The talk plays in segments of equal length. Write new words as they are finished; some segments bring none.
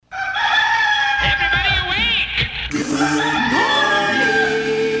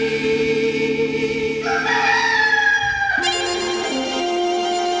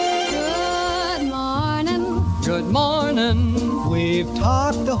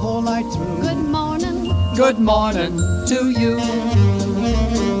whole night through. Good morning. Good morning to you.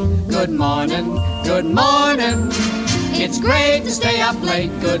 Good morning, good morning. It's great to stay up late.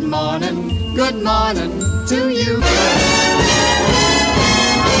 Good morning to you.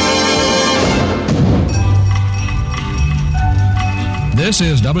 This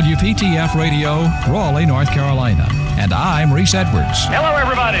is WPTF Radio, Raleigh, North Carolina, and I'm Reese Edwards. Hello,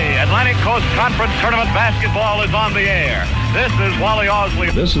 everybody. Atlantic Coast Conference Tournament basketball is on the air. This is Wally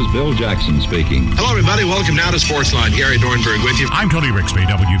Osley. This is Bill Jackson speaking. Hello, everybody. Welcome now to Sportsline. Gary Dornberg with you. I'm Tony Rixby,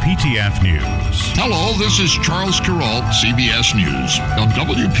 WPTF News. Hello, this is Charles Carroll, CBS News, on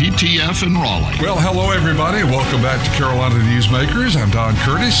WPTF in Raleigh. Well, hello, everybody. Welcome back to Carolina Newsmakers. I'm Don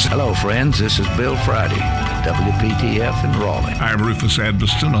Curtis. Hello, friends. This is Bill Friday, WPTF in Raleigh. I'm Rufus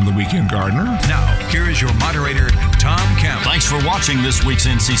Edmiston on the Weekend Gardener. Now, here is your moderator, Tom Campbell. Thanks for watching this week's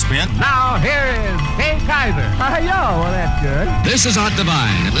NC Spin. Now, here is Kay Kaiser. Well, that's good. This is Art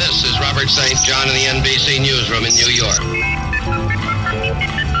Divine. This is Robert St. John in the NBC Newsroom in New York.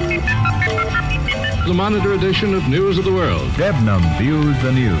 The Monitor edition of News of the World. Debnam views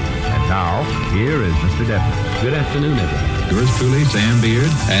the news. And now, here is Mr. Debnam. Good afternoon, everyone. Yours truly, Sam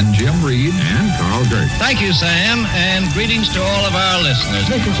Beard, and Jim Reed, and Carl Gert. Thank you, Sam, and greetings to all of our listeners.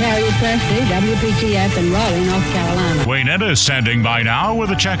 This is Harriet Presley, WPTF in Raleigh, North Carolina. Wayne Etta is standing by now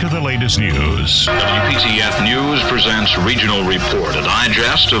with a check of the latest news. WPTF News presents Regional Report, a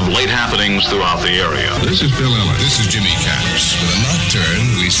digest of late happenings throughout the area. This is Bill Ellis. This is Jimmy Caps. With a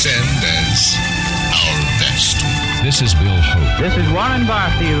nocturne we send as our best. This is Bill Hope. This is Warren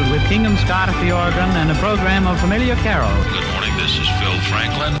Barfield with Kingham Scott at the organ and a program of familiar carols. Good morning, this is Phil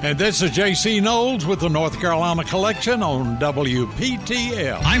Franklin. And this is J.C. Knowles with the North Carolina Collection on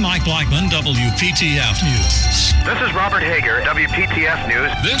WPTF. I'm Mike Blackman, WPTF News. This is Robert Hager, WPTF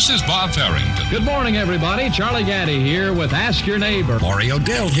News. This is Bob Farrington. Good morning, everybody. Charlie Gaddy here with Ask Your Neighbor. Mario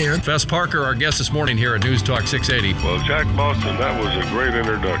Dell here. Fess Parker, our guest this morning here at News Talk 680. Well, Jack Boston, that was a great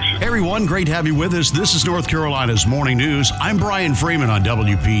introduction. Hey, everyone, great to have you with us. This is North Carolina's Morning News. I'm Brian Freeman on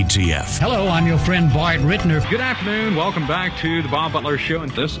WPTF. Hello, I'm your friend Bart Rittner. Good afternoon. Welcome back to the Bob Butler Show.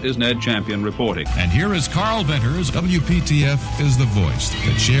 And this is Ned Champion reporting. And here is Carl Venters. WPTF is the voice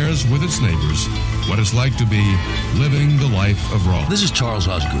that shares with its neighbors what it's like to be living the life of Raleigh. This is Charles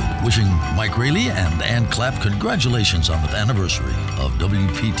Osgood, wishing Mike Raley and Ann Clapp congratulations on the anniversary of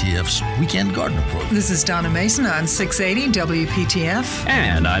WPTF's Weekend Gardener program. This is Donna Mason on 680 WPTF.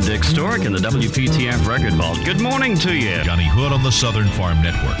 And I'm Dick Stork in the WPTF Record Vault. Good morning to you. Johnny Hood on the Southern Farm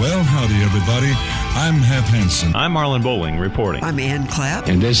Network. Well, howdy, everybody. I'm Hap Hansen. I'm Marlon Bowling reporting. I'm Ann Clapp.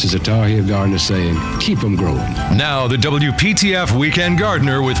 And this is a Tar Heel Gardener saying, keep them growing. Now, the WPTF Weekend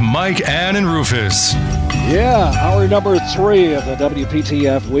Gardener with Mike, Ann, and Rufus. Yeah, hour number 3 of the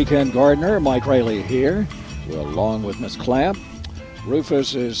WPTF Weekend Gardener. Mike Raley here, along with Miss Clapp.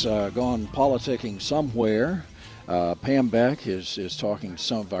 Rufus is gone politicking somewhere. Pam Beck is talking to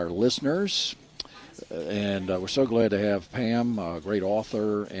some of our listeners. And we're so glad to have Pam, a great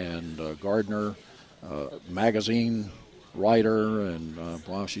author and gardener, magazine writer, and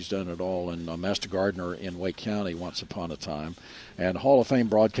she's done it all, and master gardener in Wake County once upon a time. And Hall of Fame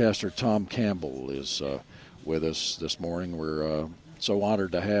broadcaster Tom Campbell is with us this morning. We're so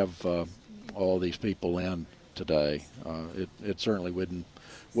honored to have all these people in today. It certainly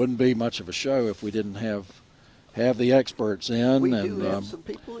wouldn't be much of a show if we didn't have the experts in. We and do have some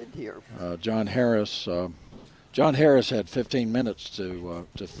people in here. John Harris. John Harris had 15 minutes to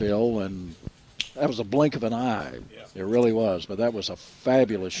fill, and that was a blink of an eye. Yeah. It really was. But that was a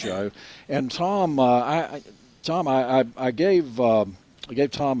fabulous show. And Tom, I gave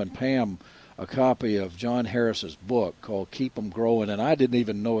Tom and Pam a copy of John Harris's book called Keep 'Em Growing, and I didn't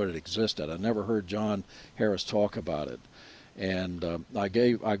even know it existed. I never heard John Harris talk about it. And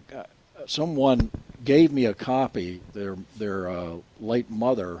someone gave me a copy. Their late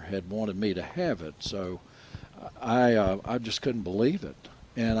mother had wanted me to have it, so I just couldn't believe it,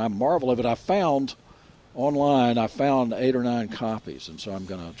 and I marvel of it. I found online 8 or 9 copies, and so I'm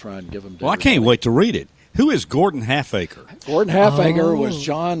going to try and give them to Well, I can't wait to read it. Who is Gordon Halfacre? Gordon Halfacre was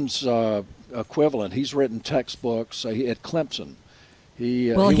John's equivalent. He's written textbooks at Clemson.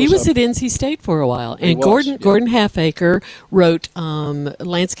 He was at NC State for a while, and Gordon Halfacre wrote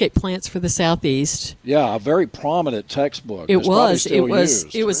Landscape Plants for the Southeast. Yeah, a very prominent textbook. It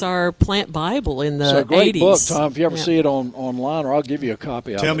was our plant Bible in the 80s. It's a great book, Tom. If you ever see it online, or I'll give you a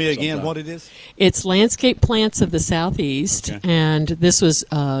copy. Tell me again what it is. It's Landscape Plants of the Southeast, and this was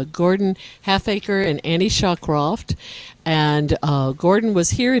Gordon Halfacre and Annie Shawcroft. And Gordon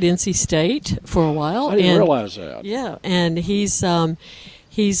was here at NC State for a while. I didn't realize that. Yeah, and he's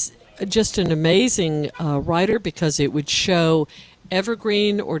just an amazing writer, because it would show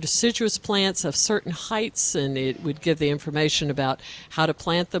evergreen or deciduous plants of certain heights, and it would give the information about how to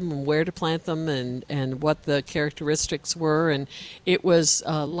plant them and where to plant them and what the characteristics were. And it was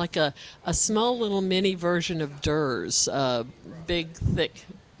like a small little mini version of Durr's, big, thick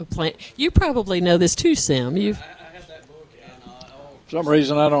plant. You probably know this too, Sam. For some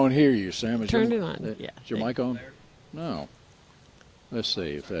reason, I don't hear you, Sam. Turn it on. Is your mic on? No. Let's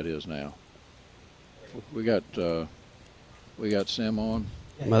see if that is now. We got Sam on.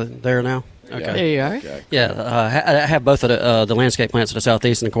 There now? Okay. There you are. Okay. Yeah, I have both of the landscape plants of the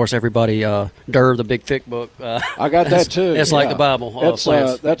Southeast, and of course everybody, Durr, the big thick book. I got that too. It's like the Bible.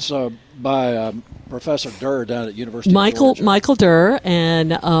 That's by Professor Durr down at University of Georgia. Michael Durr,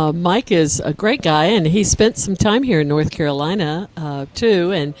 and Mike is a great guy, and he spent some time here in North Carolina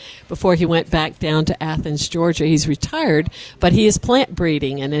too. And before he went back down to Athens, Georgia, he's retired, but he is plant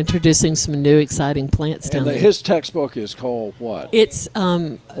breeding and introducing some new exciting plants down there. His textbook is called what? It's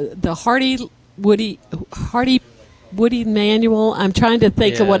the Hardy Woody Manual. I'm trying to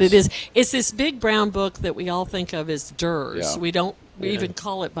think of what it is. It's this big brown book that we all think of as Durr's. Yeah. We don't even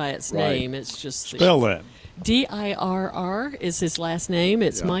call it by its name. It's just spell that. Dirr is his last name.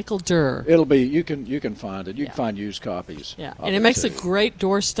 It's Michael Durr. It'll be you can find it. You can find used copies. Yeah, and it makes a great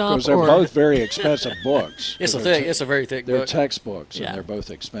doorstop. Because they're both very expensive books. It's a very thick book. They're textbooks, and they're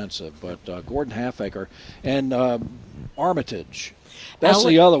both expensive. But Gordon Halfacre and Armitage. That's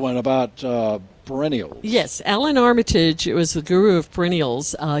the other one about perennials. Yes, Alan Armitage was the guru of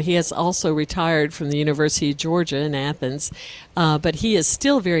perennials. He has also retired from the University of Georgia in Athens, but he is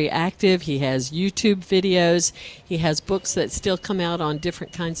still very active. He has YouTube videos. He has books that still come out on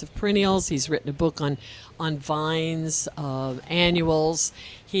different kinds of perennials. He's written a book on vines, annuals.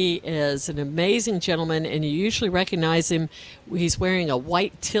 He is an amazing gentleman, and you usually recognize him. He's wearing a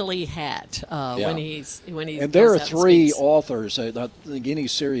white Tilly hat when he's. And there are three authors. I think any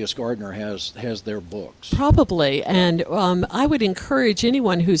serious gardener has their books. Probably, and I would encourage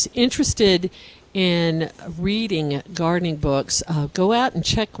anyone who's interested in reading gardening books, go out and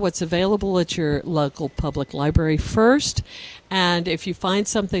check what's available at your local public library first. And if you find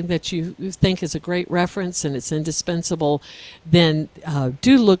something that you think is a great reference and it's indispensable, then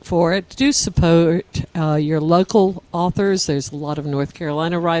do look for it. Do support your local authors. There's a lot of North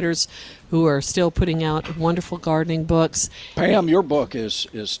Carolina writers who are still putting out wonderful gardening books. Pam, your book is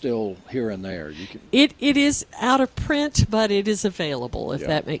still here and there. It is out of print, but it is available, if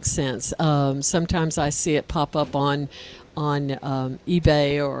that makes sense. Sometimes I see it pop up on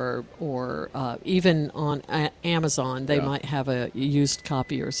eBay or even on Amazon. They might have a used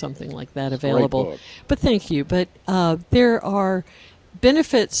copy or something like that available. Great book. But thank you. But there are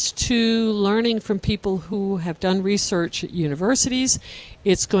benefits to learning from people who have done research at universities.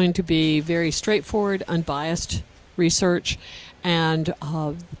 It's going to be very straightforward, unbiased research. And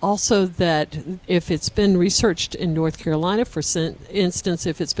also that if it's been researched in North Carolina, for instance,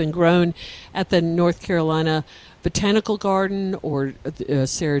 if it's been grown at the North Carolina Botanical Garden or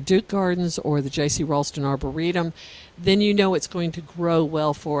Sarah Duke Gardens or the J.C. Ralston Arboretum, then you know it's going to grow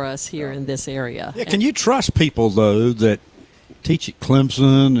well for us here in this area. Yeah, can you trust people, though, that teach at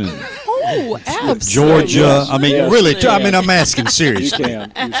Clemson and absolutely. Georgia? Yes, I mean, yes, really, yes. I mean, I'm asking seriously. You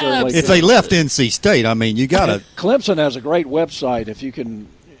can. You certainly If can. they left NC State, I mean, you got to. Clemson has a great website. If you can,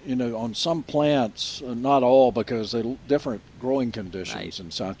 on some plants, not all, because they're different growing conditions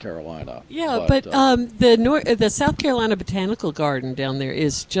in South Carolina. Yeah, but the South Carolina Botanical Garden down there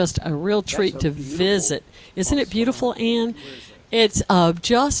is just a real treat to visit. Isn't it beautiful, Anne? It's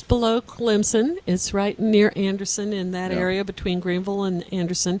just below Clemson. It's right near Anderson in that area between Greenville and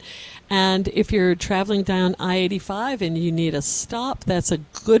Anderson. And if you're traveling down I-85 and you need a stop, that's a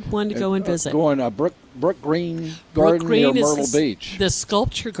good one to go and visit. Going Brook Green Garden near Myrtle Beach. The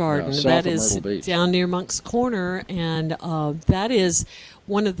Sculpture Garden. South That of is Myrtle Beach. down near Monk's Corner. And that is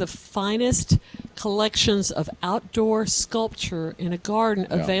one of the finest collections of outdoor sculpture in a garden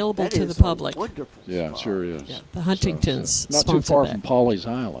available to the public. Wonderful. Yeah, it sure is. Yeah, the Huntingtons not too sponsor far that. from Pawleys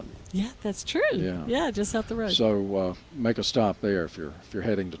Island. Yeah, that's true. Yeah, just up the road. So make a stop there if you're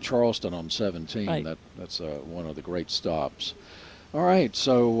heading to Charleston on 17. Right. That's one of the great stops. All right,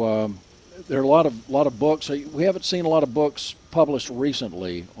 so there are a lot of books. We haven't seen a lot of books published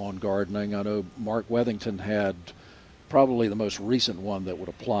recently on gardening. I know Mark Wethington had probably the most recent one that would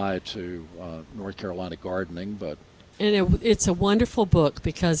apply to North Carolina gardening, but. And it's a wonderful book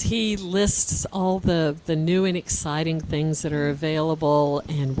because he lists all the new and exciting things that are available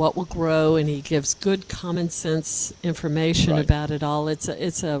and what will grow, and he gives good common sense information about it all.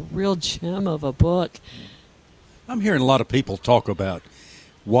 It's a real gem of a book. I'm hearing a lot of people talk about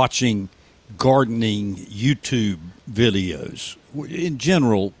watching gardening YouTube videos. in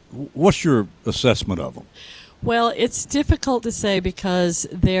general, what's your assessment of them? Well, it's difficult to say because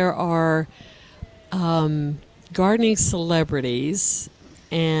there are gardening celebrities,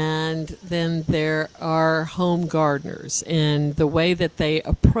 and then there are home gardeners, and the way that they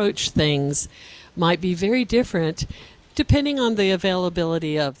approach things might be very different depending on the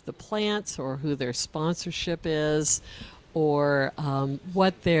availability of the plants or who their sponsorship is, or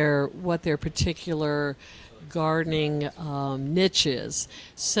what their particular gardening niche is.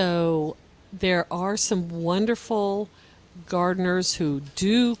 So there are some wonderful gardeners who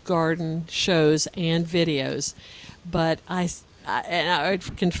do garden shows and videos, but and I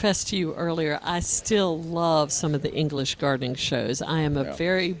would confess to you earlier, I still love some of the English gardening shows. I am a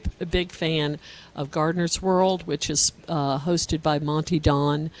very big fan of Gardener's World, which is hosted by Monty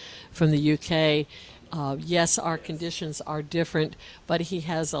Don from the UK. Yes, our conditions are different, but he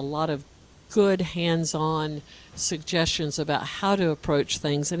has a lot of good hands-on suggestions about how to approach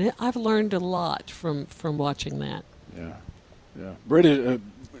things, and I've learned a lot from watching that. Yeah. British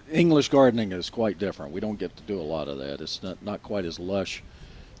English gardening is quite different. We don't get to do a lot of that. It's not quite as lush.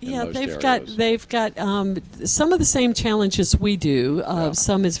 Yeah, they've got some of the same challenges we do.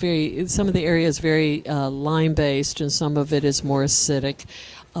 Some of the area is very lime based, and some of it is more acidic.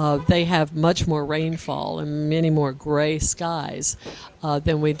 They have much more rainfall and many more gray skies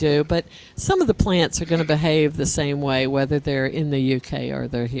than we do. But some of the plants are going to behave the same way, whether they're in the UK or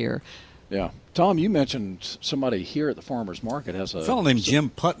they're here. Yeah. Tom, you mentioned somebody here at the farmers market has a fellow named Jim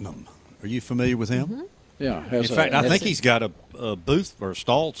Putnam. Are you familiar with him? Mm-hmm. Yeah. In fact, I think he's got a booth or a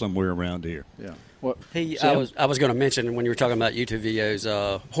stall somewhere around here. Yeah. I was going to mention when you were talking about YouTube videos,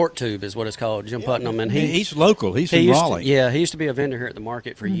 HortTube is what it's called, Jim Putnam, and he's local. He's in Raleigh. He used to be a vendor here at the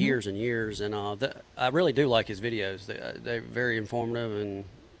market for years and years, and I really do like his videos. They're very informative, and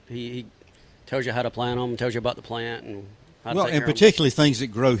he tells you how to plant them, tells you about the plant, and how to take care of them. Particularly things that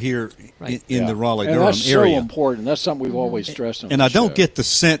grow here in the Raleigh-Durham that's area. So important. That's something we've always stressed on and I don't get the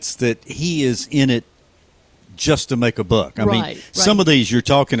sense that he is in it just to make a buck. I mean, some of these you're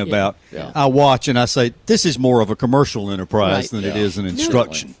talking about, I watch and I say, this is more of a commercial enterprise than it is an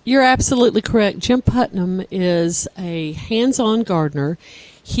instruction. You're absolutely correct. Jim Putnam is a hands-on gardener.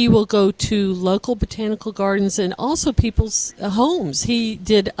 He will go to local botanical gardens and also people's homes. He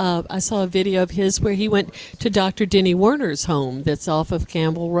did, I saw a video of his where he went to Dr. Denny Werner's home that's off of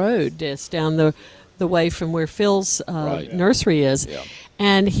Campbell Road, just down the way from where Phil's nursery is. Yeah.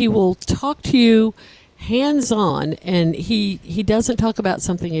 And he will talk to you hands-on, and he doesn't talk about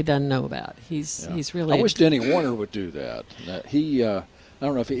something he doesn't know about. He's really. I wish Denny Werner would do that. He, I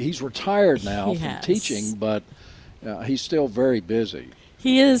don't know if he's retired now from teaching, but he's still very busy.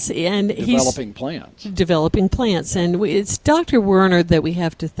 He is, and developing plants. Developing plants, and it's Dr. Werner that we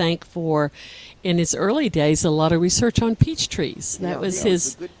have to thank for, in his early days, a lot of research on peach trees. That was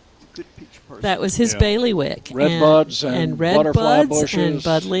his. That was his bailiwick. Redbuds and butterfly bushes. And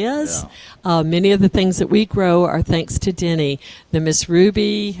budlias. Yeah. Many of the things that we grow are thanks to Denny. The Miss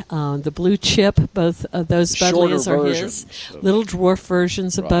Ruby, the blue chip, both of those budlias are his. Little dwarf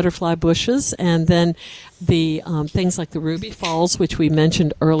versions of butterfly bushes. And then the things like the Ruby Falls, which we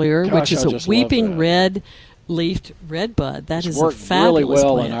mentioned earlier, which is a weeping red leafed redbud. That is a fabulous really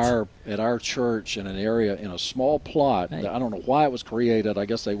well plant. at our church in an area in a small plot. Right. I don't know why it was created. I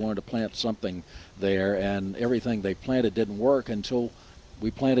guess they wanted to plant something there, and everything they planted didn't work until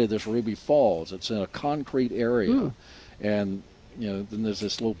we planted this Ruby Falls. It's in a concrete area, and then there's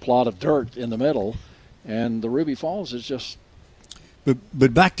this little plot of dirt in the middle, and the Ruby Falls is just.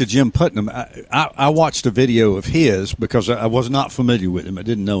 But back to Jim Putnam, I watched a video of his because I was not familiar with him. I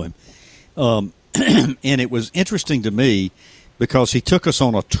didn't know him. And it was interesting to me because he took us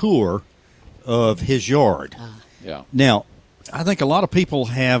on a tour of his yard. Yeah. Now, I think a lot of people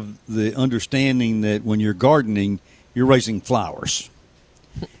have the understanding that when you're gardening, you're raising flowers.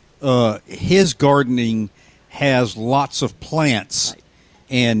 His gardening has lots of plants,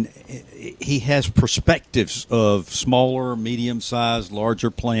 and he has perspectives of smaller, medium-sized, larger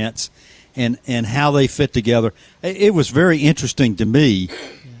plants and how they fit together. It was very interesting to me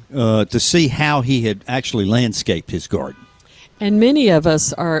to see how he had actually landscaped his garden. And many of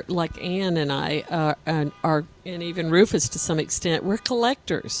us are, like Ann and I, and even Rufus to some extent, we're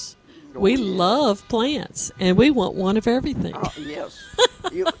collectors. We love plants, and we want one of everything. Yes.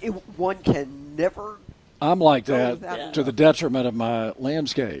 One can never... I'm like that to the detriment of my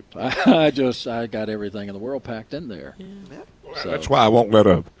landscape. I got everything in the world packed in there. Yeah. So. That's why I won't let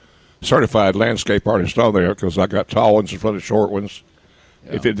a certified landscape artist on there, because I got tall ones in front of short ones.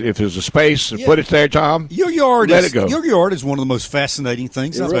 If there's a space, put it there, Tom. Your yard let it go. Your yard is one of the most fascinating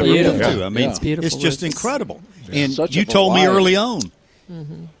things I've ever been to. I mean, it's just incredible. And you told me early on,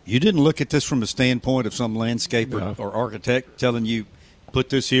 you didn't look at this from the standpoint of some landscaper or architect telling you, put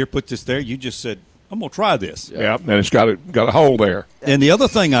this here, put this there. You just said, I'm going to try this. Yeah, and it's got a hole there. And the other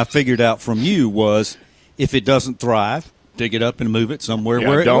thing I figured out from you was, if it doesn't thrive, dig it up and move it somewhere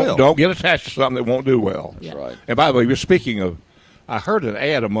where it will. Don't get attached to something that won't do well. That's right. And by the way, we're speaking of, I heard an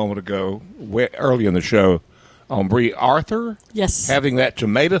ad a moment ago, early in the show, on Brie Arthur. Yes. Having that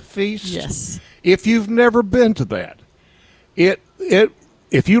tomato feast. Yes. If you've never been to that,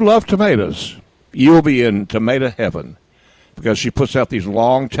 if you love tomatoes, you'll be in tomato heaven, because she puts out these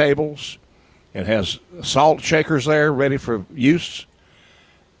long tables and has salt shakers there ready for use,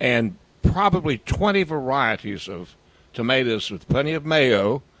 and probably 20 varieties of tomatoes with plenty of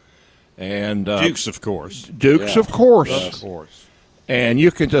mayo. And Dukes, of course. Of course. And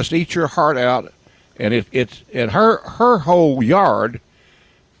you can just eat your heart out. And her whole yard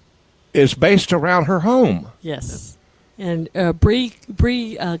is based around her home. Yes. And Brie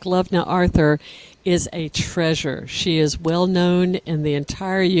Glovna Arthur is a treasure. She is well known in the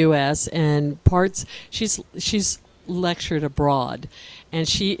entire U.S. and she's lectured abroad, and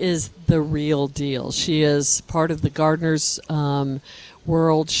she is the real deal. She is part of the Gardener's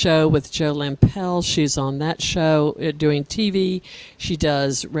World show with Joe Lampel. She's on that show doing TV. She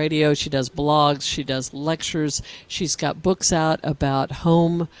does radio. She does blogs. She does lectures. She's got books out about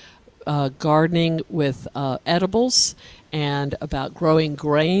home gardening with edibles and about growing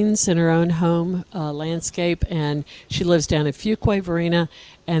grains in her own home landscape. And she lives down in Fuquay, Varina,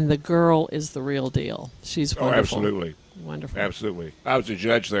 and the girl is the real deal. She's wonderful. Oh, absolutely. Wonderful. Absolutely. I was a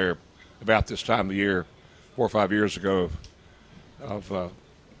judge there about this time of the year, 4 or 5 years ago, of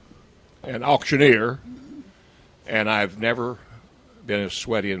an auctioneer, and I've never been as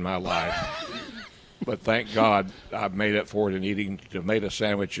sweaty in my life. But thank God I've made up for it in eating tomato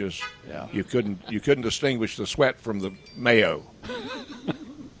sandwiches. Yeah. You couldn't distinguish the sweat from the mayo.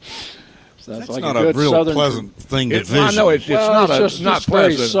 Sounds That's like not a good real southern pleasant thing to I know vision. it's not just very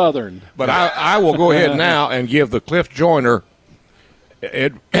pleasant. southern. But I will go ahead now and give the Cliff Joyner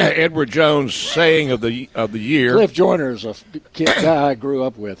Edward Jones saying of the year. Cliff Joyner is a guy I grew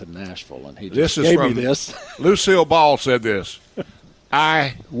up with in Nashville, and he just gave me this. Lucille Ball said this: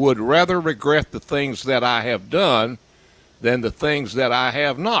 I would rather regret the things that I have done than the things that I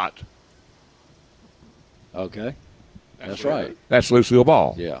have not. Okay. That's right. That's Lucille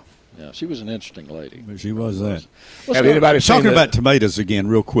Ball. Yeah. Yeah, she was an interesting lady. She was that. Have anybody seen Talking that? about tomatoes again,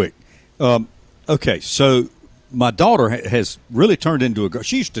 real quick. Okay, so my daughter has really turned into a.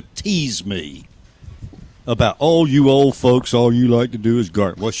 She used to tease me about, oh, you old folks, all you like to do is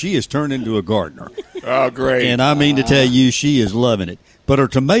garden. Well, she has turned into a gardener. Oh, great. And I mean to tell you, she is loving it. But her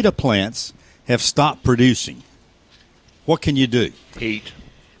tomato plants have stopped producing. What can you do? Heat.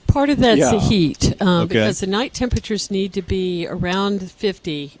 Part of that's the Yeah. heat, Okay. because the night temperatures need to be around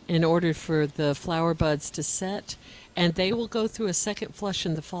 50 in order for the flower buds to set, and they will go through a second flush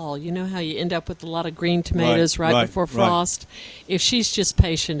in the fall. You know how you end up with a lot of green tomatoes right before frost? If she's just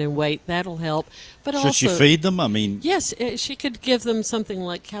patient and wait, that'll help. But Should also, she feed them? I mean, yes, she could give them something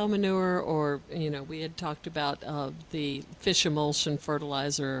like cow manure, or we had talked about the fish emulsion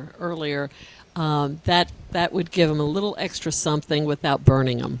fertilizer earlier. That would give them a little extra something without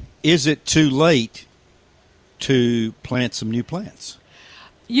burning them. is it too late to plant some new plants?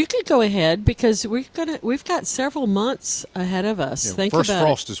 You could go ahead, because we've got several months ahead of us. Yeah, Think first about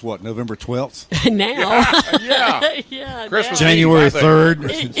frost is what, November 12th? now. Yeah. Yeah. Christmas now. January Eve, I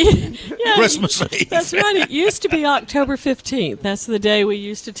think. 3rd. Yeah, Christmas Eve. That's right. It used to be October 15th. That's the day we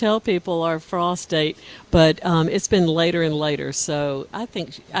used to tell people our frost date, but it's been later and later. So I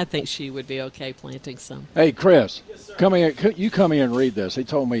think she would be okay planting some. Hey, Chris, come here. You come here and read this. He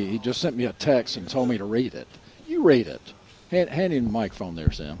just sent me a text and told me to read it. You read it. Hand him the microphone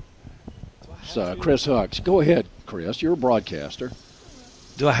there, Sam. So, Chris Hux. Go ahead, Chris. You're a broadcaster.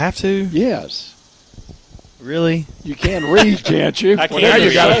 Do I have to? Yes. Really? You can read, can't you? I can't. Now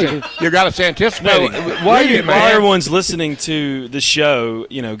read. you got us anticipating. While Read it, man. everyone's listening to the show,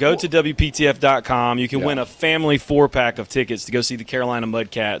 go to WPTF.com. You can win a family 4-pack of tickets to go see the Carolina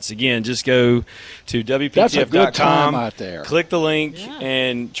Mudcats. Again, just go to WPTF.com. That's a good time out there. Click the link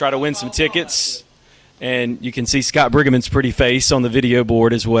and try to win some tickets. And you can see Scott Brigham's pretty face on the video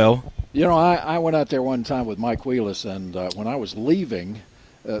board as well. I went out there one time with Mike Wheelis, and when I was leaving,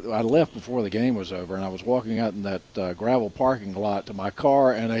 I left before the game was over, and I was walking out in that gravel parking lot to my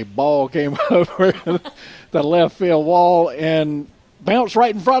car, and a ball came over the left field wall and bounced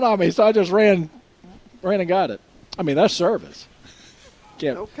right in front of me, so I just ran and got it. I mean, that's service.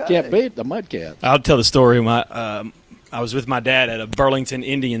 Can't beat the Mudcats. I'll tell the story. I was with my dad at a Burlington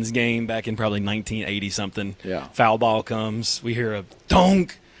Indians game back in probably 1980 something. Yeah. Foul ball comes. We hear a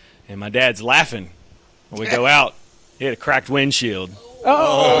donk, and my dad's laughing. When we go out, he had a cracked windshield.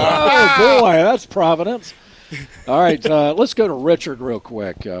 Oh, boy, that's Providence. All right, let's go to Richard real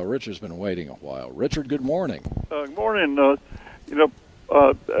quick. Richard's been waiting a while. Richard, good morning. Good morning.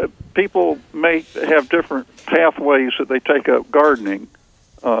 People may have different pathways that they take up gardening.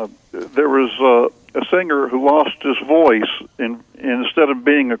 There was a singer who lost his voice, and instead of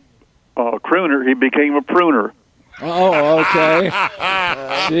being a crooner, he became a pruner. Oh, okay.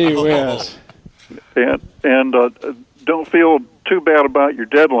 Gee whiz. And don't feel too bad about your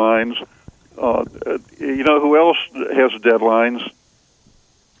deadlines. You know who else has deadlines?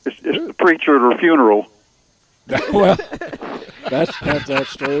 It's the preacher at her funeral. Well, that's true.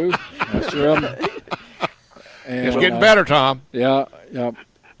 That's true. And, it's getting better, Tom. Yeah.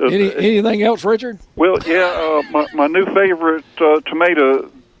 Anything else, Richard? Well, yeah. My new favorite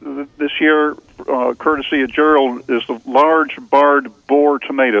tomato this year, courtesy of Gerald, is the large barred boar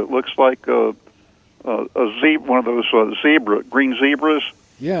tomato. It looks like a one of those green zebras.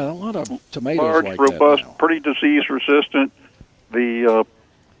 Yeah, a lot of tomatoes large, like robust, that now. pretty disease resistant. The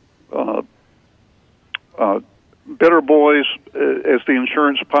Bitter Boys, as the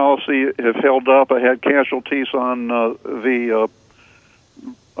insurance policy, have held up. I had casualties on the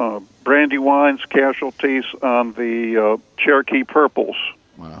Brandywines, casualties on the Cherokee Purples.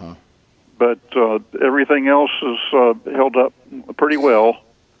 Uh-huh. But everything else has held up pretty well.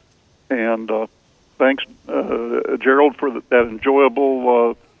 And thanks, Gerald, for that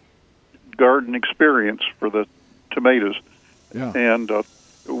enjoyable garden experience for the tomatoes. Yeah. And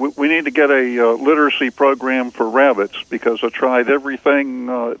we need to get a literacy program for rabbits, because I tried everything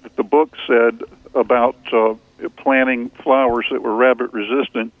that the book said about planting flowers that were rabbit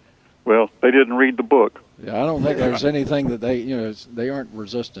resistant. Well, they didn't read the book. Yeah, I don't think there's anything that they aren't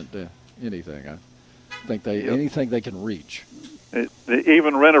resistant to anything. I think anything they can reach.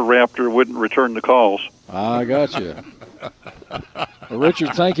 Even Rent-A-Raptor wouldn't return the calls. I got you. Well,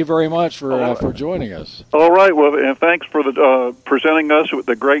 Richard, thank you very much for joining us. All right. Well, and thanks for presenting us with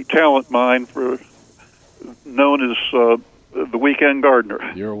the great talent mine known as the Weekend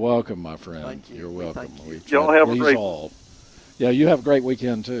Gardener. You're welcome, my friend. Thank you. You're welcome. Y'all have a great Yeah, you have a great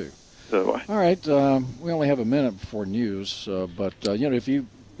weekend too. So, all right. We only have a minute before news, but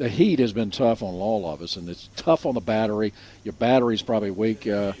the heat has been tough on all of us, and it's tough on the battery. Your battery's probably weak.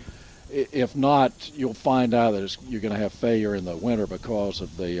 If not, you'll find out that you're going to have failure in the winter because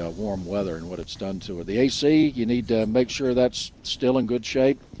of the warm weather and what it's done to it. The AC, you need to make sure that's still in good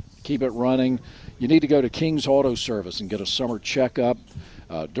shape. Keep it running. You need to go to King's Auto Service and get a summer checkup.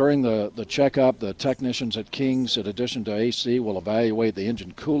 During the checkup, the technicians at King's, in addition to AC, will evaluate the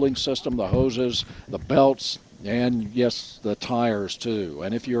engine cooling system, the hoses, the belts, and yes, the tires too.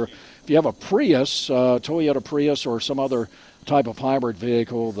 And if you have a Prius, Toyota Prius, or some other type of hybrid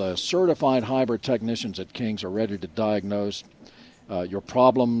vehicle, the certified hybrid technicians at King's are ready to diagnose your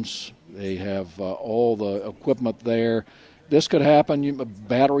problems. They have all the equipment there. This could happen,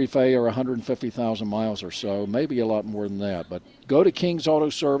 battery failure, 150,000 miles or so, maybe a lot more than that. But go to King's Auto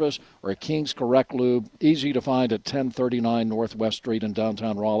Service or at King's Correct Lube, easy to find at 1039 Northwest Street in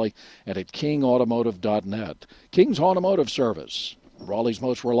downtown Raleigh, and at kingautomotive.net. King's Automotive Service, Raleigh's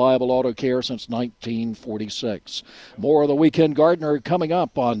most reliable auto care since 1946. More of the Weekend Gardener coming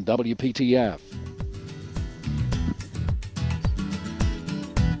up on WPTF.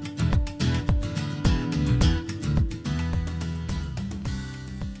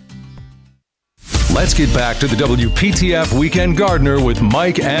 Let's get back to the WPTF Weekend Gardener with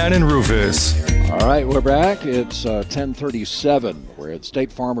Mike, Ann, and Rufus. All right, we're back. It's 10:37. We're at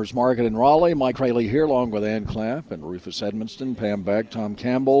State Farmers Market in Raleigh. Mike Raley here, along with Ann Clapp and Rufus Edmonston, Pam Beck, Tom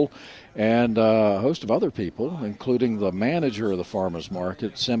Campbell, and a host of other people, including the manager of the Farmers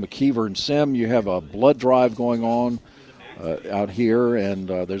Market, Sim McKeever. And Sim, you have a blood drive going on out here, and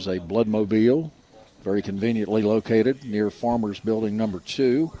there's a blood mobile, very conveniently located near Farmers Building number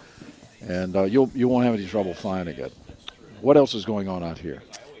 2. And you won't have any trouble finding it. What else is going on out here?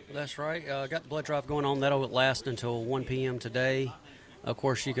 That's right. Got the blood drive going on. That'll last until 1 p.m. today. Of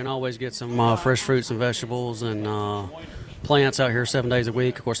course, you can always get some fresh fruits and vegetables and plants out here 7 days a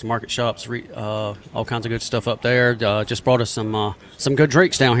week. Of course, the market shops, all kinds of good stuff up there. Just brought us some good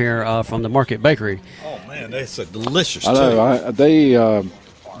drinks down here from the Market Bakery. Oh, man, that's a delicious I know.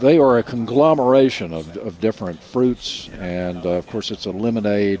 They are a conglomeration of different fruits, and of course it's a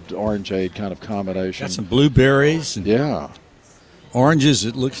lemonade, orangeade kind of combination. Got some blueberries. And yeah. Oranges,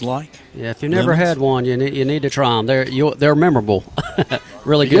 it looks like. Yeah, if you've never had one, you need to try them. They're memorable.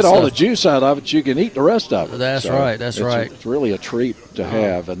 really you good get all stuff. the juice out of it, you can eat the rest of it. That's right. That's right. It's really a treat to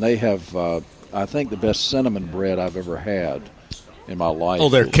have, and they have, I think, the best cinnamon bread I've ever had in my life. Oh,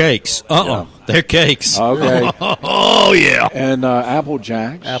 they're cakes. They're cakes. Okay. Oh, yeah. And Apple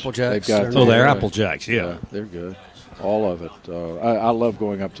Jacks. Apple Jacks. They've got they're Apple Jacks, yeah. They're good. All of it. I love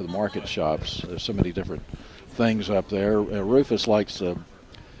going up to the market shops. There's so many different things up there. Rufus likes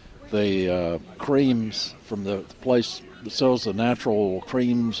the creams from the place that sells the natural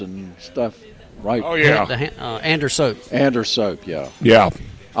creams and stuff, right? Oh, yeah. Anders soap. Anders soap, yeah. Yeah.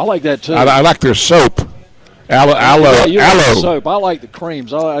 I like that, too. I like their soap. Aloe. You like the soap. I like the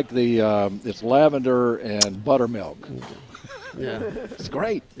creams. I like the it's lavender and buttermilk. Yeah. It's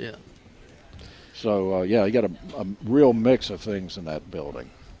great. Yeah. So, you got a real mix of things in that building.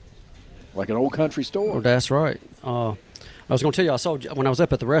 Like an old country store. Oh, that's right. I was going to tell you, I saw when I was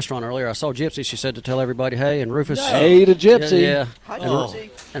up at the restaurant earlier, I saw Gypsy. She said to tell everybody, hey, and Rufus. Hey to Gypsy. Yeah. Hi, Gypsy.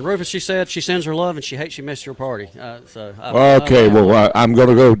 And Rufus, she said she sends her love and she hates she missed your party. I'm going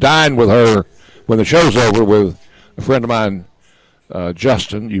to go dine with her when the show's over with a friend of mine,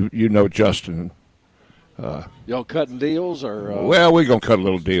 Justin. You know Justin. Y'all cutting deals or? Well, we're going to cut a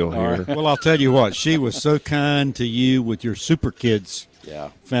little deal here. Right. Well, I'll tell you what. She was so kind to you with your Super Kids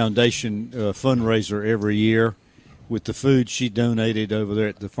Foundation fundraiser every year with the food she donated over there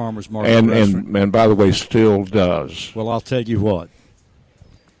at the Farmers Market restaurant. And by the way, still does. Well, I'll tell you what.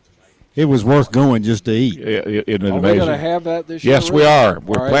 It was worth going just to eat. Isn't it amazing? Are we going to have that this year? Yes, we are.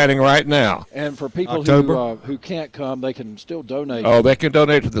 We're planning right now. And for people who can't come, they can still donate. Oh, they can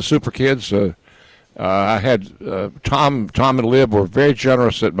donate to the Super Kids. I had Tom and Lib were very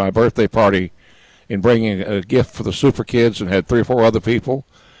generous at my birthday party in bringing a gift for the Super Kids and had 3 or 4 other people.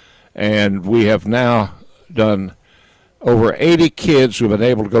 And we have now done over 80 kids who have been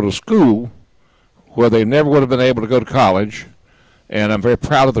able to go to school where they never would have been able to go to college. And I'm very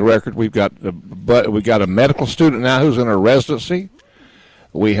proud of the record. We got a medical student now who's in a residency.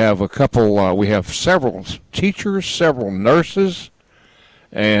 We have we have several teachers, several nurses,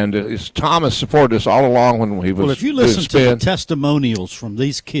 and Tom has supported us all along when he was. Well, if you listen to the testimonials from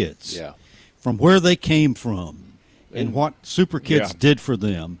these kids, from where they came from, and what Super Kids did for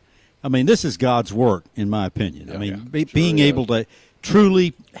them, I mean, this is God's work, in my opinion. I mean, being able to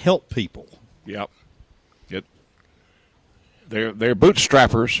truly help people. Yep. They're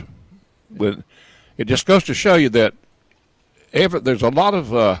bootstrappers. It just goes to show you that there's a lot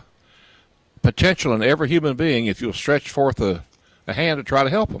of potential in every human being if you'll stretch forth a hand to try to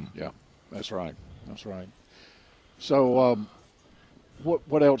help them. Yeah, that's right. That's right. So,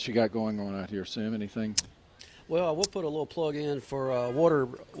 what else you got going on out here, Sim? Anything? Well, I will put a little plug in for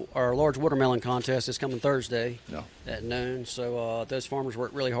our large watermelon contest. It's coming Thursday at noon. So those farmers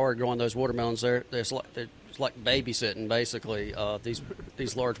work really hard growing those watermelons. It's like babysitting, basically,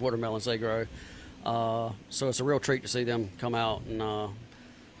 these large watermelons they grow. So it's a real treat to see them come out. And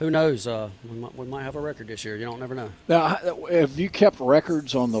who knows? We might have a record this year. You don't never know. Now, have you kept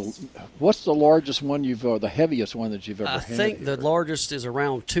records on what's the largest one the heaviest one that you've ever had? I think the largest is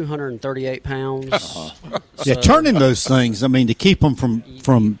around 238 pounds. Yeah, turning those things, I mean, to keep them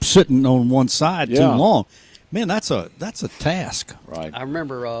from sitting on one side too long, man, that's a task. Right. I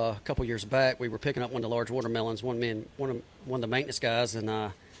remember a couple years back we were picking up one of the large watermelons. One of the maintenance guys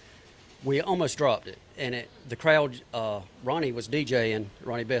and we almost dropped it. And the crowd, Ronnie was DJing.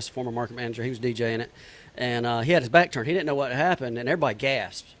 Ronnie Best, former market manager, he was DJing it, and he had his back turned. He didn't know what happened, and everybody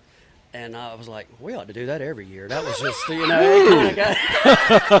gasped. And I was like, we ought to do that every year. That was just,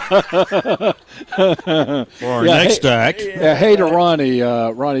 For our next act. Yeah, hey to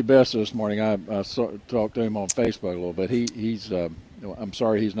Ronnie Best this morning. I talked to him on Facebook a little bit. He's I'm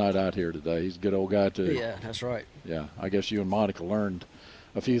sorry he's not out here today. He's a good old guy, too. Yeah, that's right. Yeah, I guess you and Monica learned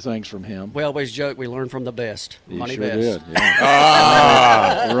a few things from him. We always joke we learn from the best. Ronnie sure Best. Did,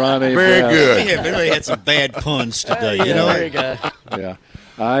 yeah. Ronnie very Best. good. Yeah, really had some bad puns today. Yeah, you know? there you go. Yeah.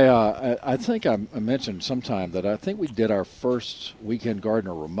 I think I mentioned sometime that I think we did our first Weekend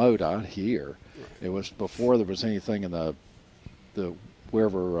Gardener remote out here. It was before there was anything in the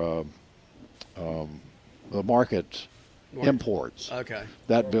wherever the market imports. Okay.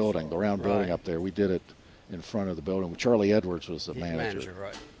 That building, the round building up there, we did it in front of the building. Charlie Edwards was the manager.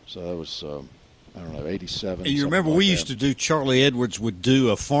 Right. So that was, I don't know, 87. And you remember we used to do, Charlie Edwards would do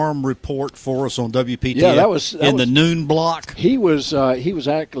a farm report for us on WPTF. Yeah, that was the noon block. He was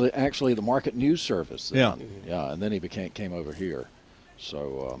actually the market news service. Then. Yeah, and then he came over here.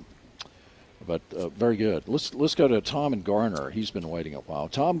 So, but very good. Let's go to Tom and Garner. He's been waiting a while.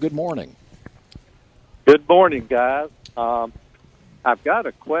 Tom, good morning. Good morning, guys. I've got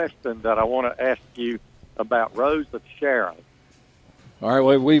a question that I want to ask you about Rose of Sharon. All right,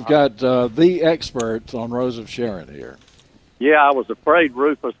 well, we've got the expert on Rose of Sharon here. Yeah, I was afraid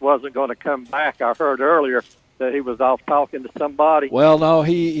Rufus wasn't going to come back. I heard earlier that he was off talking to somebody. Well, no,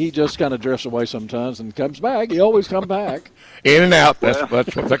 he just kind of drifts away sometimes and comes back. He always comes back. In and out, that's what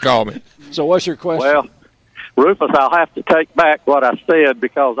they call me. So what's your question? Well, Rufus, I'll have to take back what I said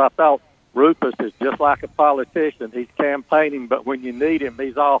because I thought Rufus is just like a politician. He's campaigning, but when you need him,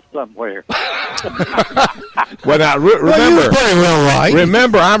 he's off somewhere. Well, now,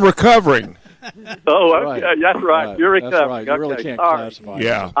 remember, I'm recovering. Oh, okay. That's right. You're recovering. That's right. You really Okay, can't sorry. classify.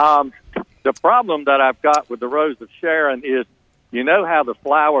 Yeah. The problem that I've got with the Rose of Sharon is, you know how the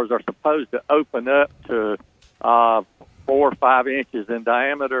flowers are supposed to open up to 4 or 5 inches in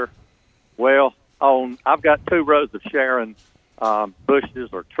diameter? Well, I've got 2 Rose of Sharon bushes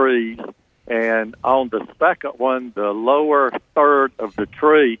or trees, and on the second one, the lower third of the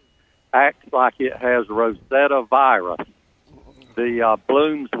tree acts like it has Rosetta virus. The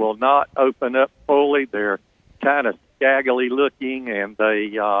blooms will not open up fully. They're kind of scaggly looking, and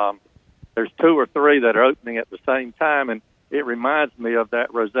there's 2 or 3 that are opening at the same time, and it reminds me of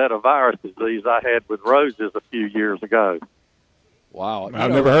that Rosetta virus disease I had with roses a few years ago. Wow.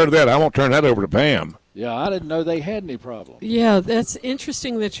 I've never heard of that. I won't turn that over to Pam. Yeah, I didn't know they had any problem. Yeah, that's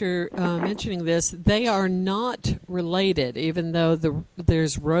interesting that you're mentioning this. They are not related, even though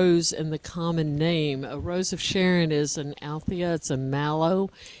there's rose in the common name. A Rose of Sharon is an Althea. It's a mallow.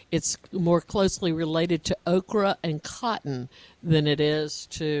 It's more closely related to okra and cotton than it is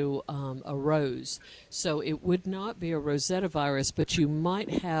to a rose. So it would not be a Rosetta virus, but you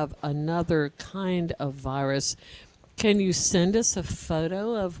might have another kind of virus. Can you send us a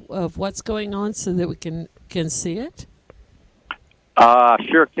photo of what's going on so that we can see it?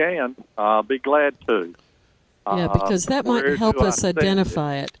 Sure can. I'll be glad to. Yeah, because that might where help do I us send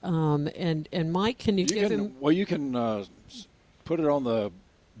identify it. And Mike, can you give him? Well, you can put it on the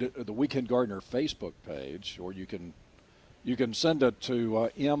Weekend Gardener Facebook page, or you can send it to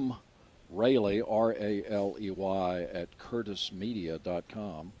M. Raley, R-A-L-E-Y, at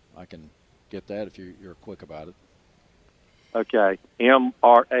curtismedia.com. I can get that if you're quick about it. Okay.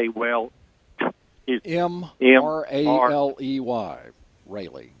 M-R-A, well, M-R-A-L-E-Y,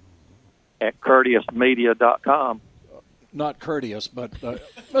 Raley. At courteousmedia.com. Not courteous, but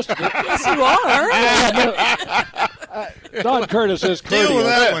Mr. Yes, you are. Don Curtis is courteous. Deal with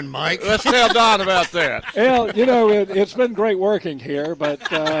that one, Mike. Let's tell Don about that. Well, you know, it's been great working here, but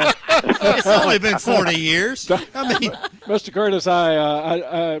it's only been 40 years. I mean, Mr. Curtis,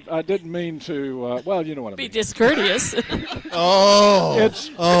 I didn't mean to. Well, you know what I mean. Be discourteous. that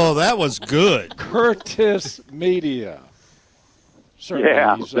was good. Curtis Media. Certainly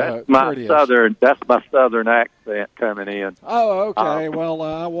Yeah, that's my southern accent coming in. Oh, okay. Well,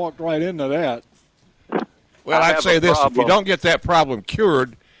 I walked right into that. Well, I I'd have say a this: if you problem. don't get that problem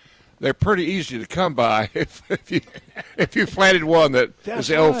cured, they're pretty easy to come by. If you planted one that That's is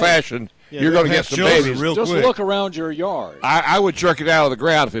the right. old-fashioned, Yeah, you're going to they'll get have some children babies. real Just quick. look around your yard. I would jerk it out of the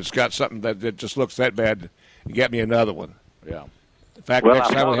ground if it's got something that just looks that bad. And get me another one. Yeah. In fact, Well, next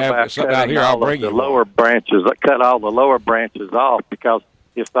I time we thought have about something out cutting here, I'll all of bring the you lower branches. I cut all the lower branches off because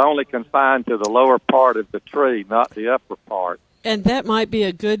it's only confined to the lower part of the tree, not the upper part. And that might be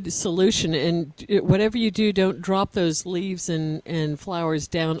a good solution. And whatever you do, don't drop those leaves and flowers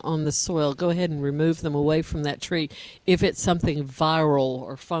down on the soil. Go ahead and remove them away from that tree if it's something viral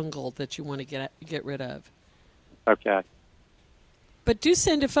or fungal that you want to get rid of. Okay. But do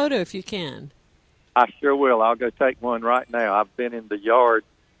send a photo if you can. I sure will. I'll go take one right now. I've been in the yard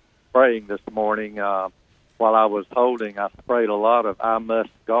spraying this morning. While I was holding, I sprayed a lot of I Must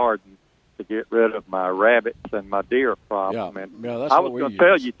Garden to get rid of my rabbits and my deer problem. Yeah, And that's I what was we going to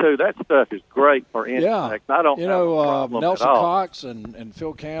tell use. you, too, that stuff is great for insects. Yeah. I don't You have a know, problem Nelson at all. Cox and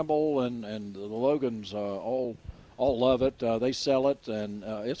Phil Campbell and the Logans all love it. They sell it, and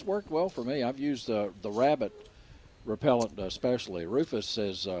it's worked well for me. I've used the rabbit repellent especially. Rufus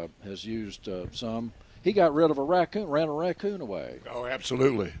has used some. He got rid of a raccoon, ran a raccoon away. Oh,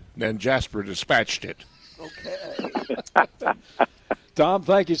 absolutely. Then Jasper dispatched it. Okay. Tom,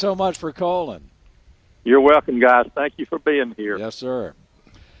 thank you so much for calling. You're welcome, guys. Thank you for being here. Yes, sir.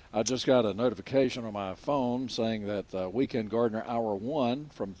 I just got a notification on my phone saying that Weekend Gardener Hour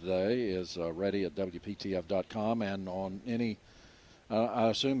 1 from today is ready at WPTF.com and on any, I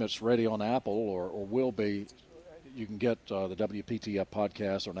assume it's ready on Apple or will be. You can get the WPTF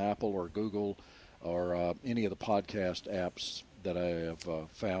podcast on Apple or Google or any of the podcast apps that I have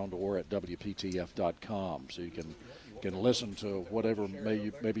found, or at WPTF.com, so you can listen to whatever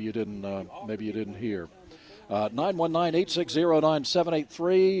maybe you didn't hear.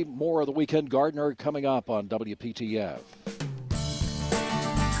 919-860-9783. More of the Weekend Gardener coming up on WPTF.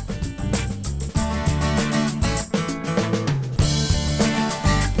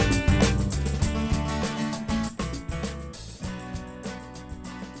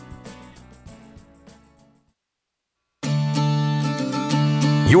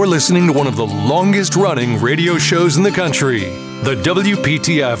 You're listening to one of the longest-running radio shows in the country, the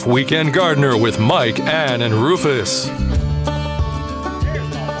WPTF Weekend Gardener with Mike, Ann, and Rufus.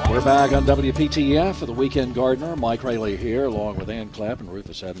 We're back on WPTF for the Weekend Gardener. Mike Rayleigh here, along with Ann Clapp and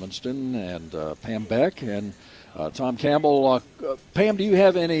Rufus Edmonston and Pam Beck and Tom Campbell. Pam, do you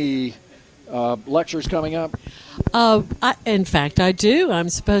have any lectures coming up? In fact, I do. I'm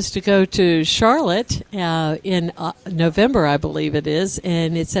supposed to go to Charlotte in November, I believe it is,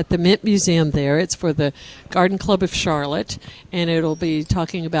 and it's at the Mint Museum there. It's for the Garden Club of Charlotte, and it'll be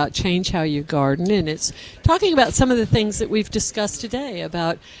talking about change how you garden, and it's talking about some of the things that we've discussed today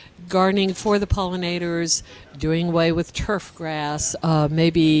about gardening for the pollinators, doing away with turf grass,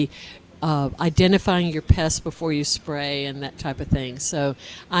 maybe identifying your pests before you spray and that type of thing. So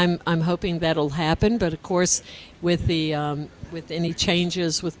I'm hoping that'll happen. But of course, with the with any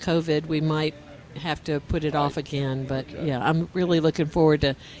changes with COVID, we might have to put it off again. But yeah, I'm really looking forward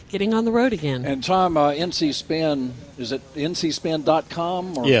to getting on the road again. And Tom, NC Spin, is it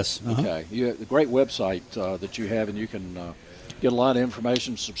ncspin.com? Or? Yes. Okay. You have a great website that you have, and you can get a lot of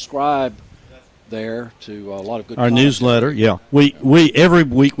information. Subscribe there to a lot of good our content. newsletter. Yeah, we every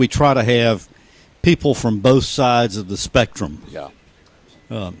week we try to have people from both sides of the spectrum. Yeah.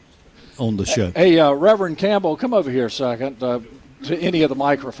 On the show. Hey, Reverend Campbell, come over here a second to any of the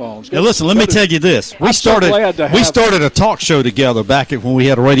microphones. Now listen, let me tell you this. We started a talk show together back when we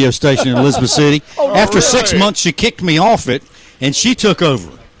had a radio station in Elizabeth City. After 6 months, she kicked me off it, and she took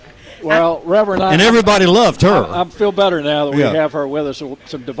over. Well, Reverend, and everybody loved her. I feel better now that we have her with us.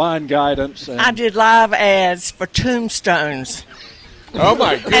 Some divine guidance. And I did live ads for tombstones. Oh,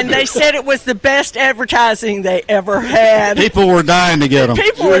 my goodness. And they said it was the best advertising they ever had. People were dying to get them.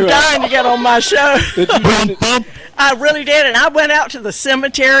 People were dying to get on my show. I really did. And I went out to the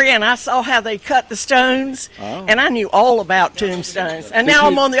cemetery, and I saw how they cut the stones, and I knew all about tombstones. And now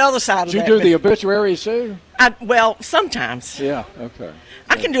I'm on the other side of that. Did you do the obituaries, too? Well, sometimes. Yeah, okay.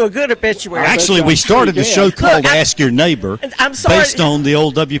 I can do a good obituary. Actually, we started a show called Ask Your Neighbor, I'm sorry, based on the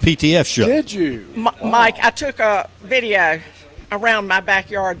old WPTF show. Did you? Mike, I took a video around my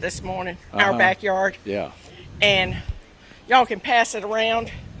backyard this morning, our backyard. Yeah. And y'all can pass it around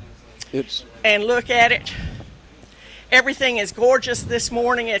and look at it. Everything is gorgeous this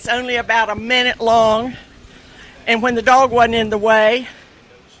morning. It's only about a minute long. And when the dog wasn't in the way,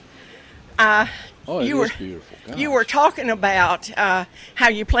 you were talking about how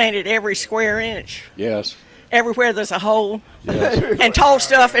you planted every square inch. Yes. Everywhere there's a hole. Yes. And tall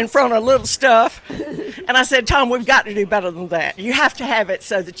stuff in front of little stuff. And I said, Tom, we've got to do better than that. You have to have it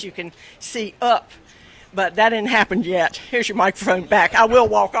so that you can see up. But that didn't happen yet. Here's your microphone back. I will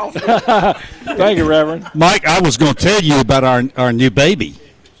walk off. Thank you, Reverend. Mike, I was going to tell you about our new baby.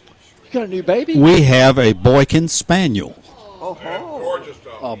 You got a new baby? We have a Boykin Spaniel. Gorgeous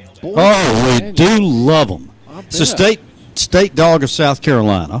dog. We do love them. It's a state dog of South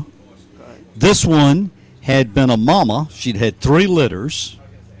Carolina. This one had been a mama. She'd had 3 litters.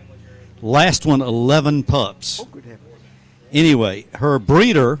 Last one, 11 pups. Anyway, her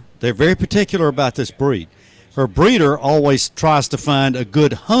breeder, they're very particular about this breed. Her breeder always tries to find a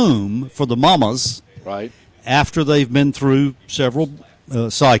good home for the mamas after they've been through several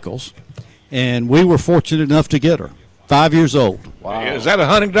cycles. And we were fortunate enough to get her. 5 years old. Wow. Is that a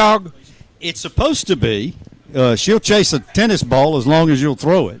hunting dog? It's supposed to be. She'll chase a tennis ball as long as you'll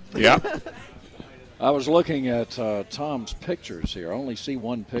throw it. Yeah. I was looking at Tom's pictures here. I only see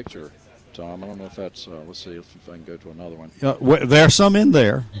one picture, Tom. I don't know if that's let's see if I can go to another one. There's some in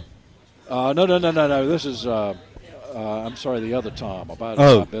there. No. This is, I'm sorry, the other Tom, about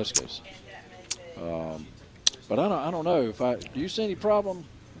hibiscus. But I don't know. Do you see any problem?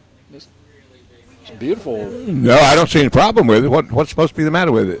 It's beautiful. No, I don't see any problem with it. What's supposed to be the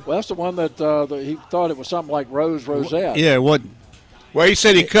matter with it? Well, that's the one that he thought it was something like rosette. Yeah, what? Well, he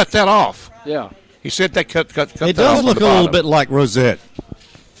said he cut that off. Yeah. He said that cut that off. It does look a little bit like rosette.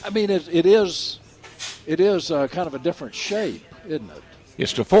 I mean, it is kind of a different shape, isn't it?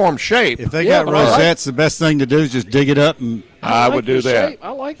 It's the form shape. If they got rosettes, the best thing to do is just dig it up. And I would do that. Shape. I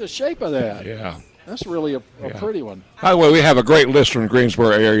like the shape of that. Yeah. That's really a pretty one. By the way, we have a great listener in Greensboro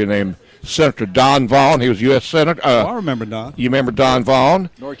area named Senator Don Vaughn. He was U.S. Senator. I remember Don. You remember Don Vaughn?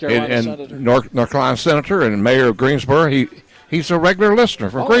 North Carolina Senator. North Carolina Senator and Mayor of Greensboro. He's a regular listener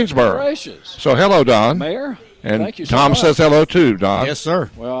from Greensboro. Gracious. So hello, Don. Mayor. And thank you so Tom much. says hello too, Don. Yes,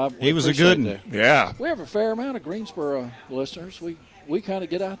 sir. Well, he was a good one. Yeah. We have a fair amount of Greensboro listeners. We kind of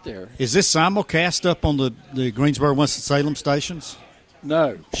get out there. Is this simulcast up on the Greensboro, Winston-Salem stations?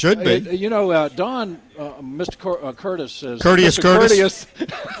 No. Should be. Don, Mr. Curtis says. Courteous Mr. Curtis.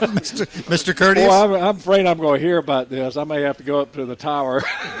 Curtis. Mr. Curtis. Well, I'm afraid I'm going to hear about this. I may have to go up to the tower.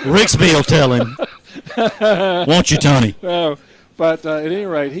 Rixby will tell him. Won't you, Tony? No. But at any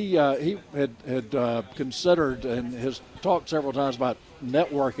rate, he had considered and has talked several times about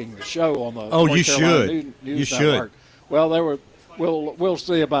networking the show on the North Carolina News Network. Well, we'll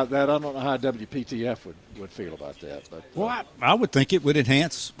see about that. I don't know how WPTF would feel about that. But well, I would think it would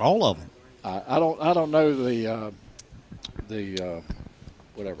enhance all of them. I don't know the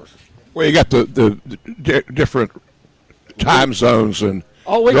whatever. Well, you got the different time zones and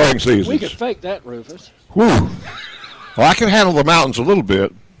growing seasons. We could fake that, Rufus. Whew. Well, I can handle the mountains a little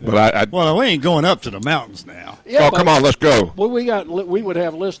bit, but well, we ain't going up to the mountains now. Yeah, come on, let's go. Well, we would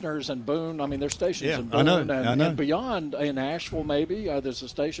have listeners in Boone. I mean, there's stations in Boone I know. And beyond, in Asheville maybe. There's a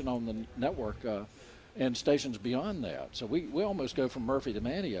station on the network and stations beyond that. So we almost go from Murphy to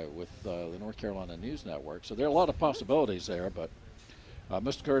Manteo with the North Carolina News Network. So there are a lot of possibilities there, but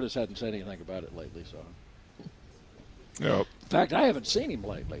Mr. Curtis hadn't said anything about it lately. So, yep. In fact, I haven't seen him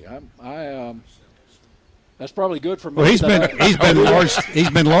lately. That's probably good for me. Well, he's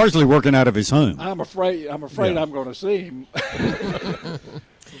been largely working out of his home. I'm afraid I'm going to see him.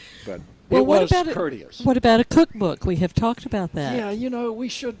 But well, it was courteous. What about a cookbook? We have talked about that. Yeah, we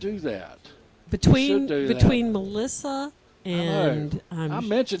should do that. Between Melissa and I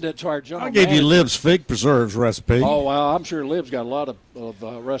mentioned it to our general I gave manager. you Lib's fig preserves recipe. Oh well, I'm sure Lib's got a lot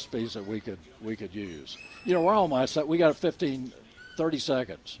of recipes that we could use. We're almost we got 30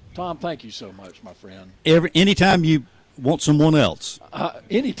 seconds. Tom, thank you so much, my friend. Anytime you want someone else.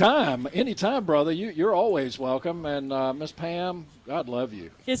 Anytime, brother. You're always welcome. And Miss Pam, God love you.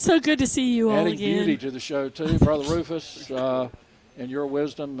 It's so good to see you all Adding again. beauty to the show too, Brother Rufus, and your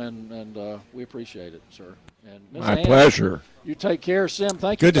wisdom, and we appreciate it, sir. And Ms. My Ann, pleasure. You take care, Sim.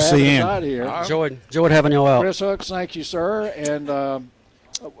 Thank you. Good to see having Ann. us out here. Enjoyed having you all out. Chris Hooks, thank you, sir, and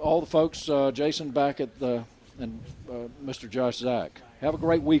all the folks, Jason Backett, and Mr. Josh Zach. Have a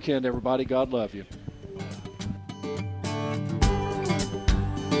great weekend, everybody. God love you.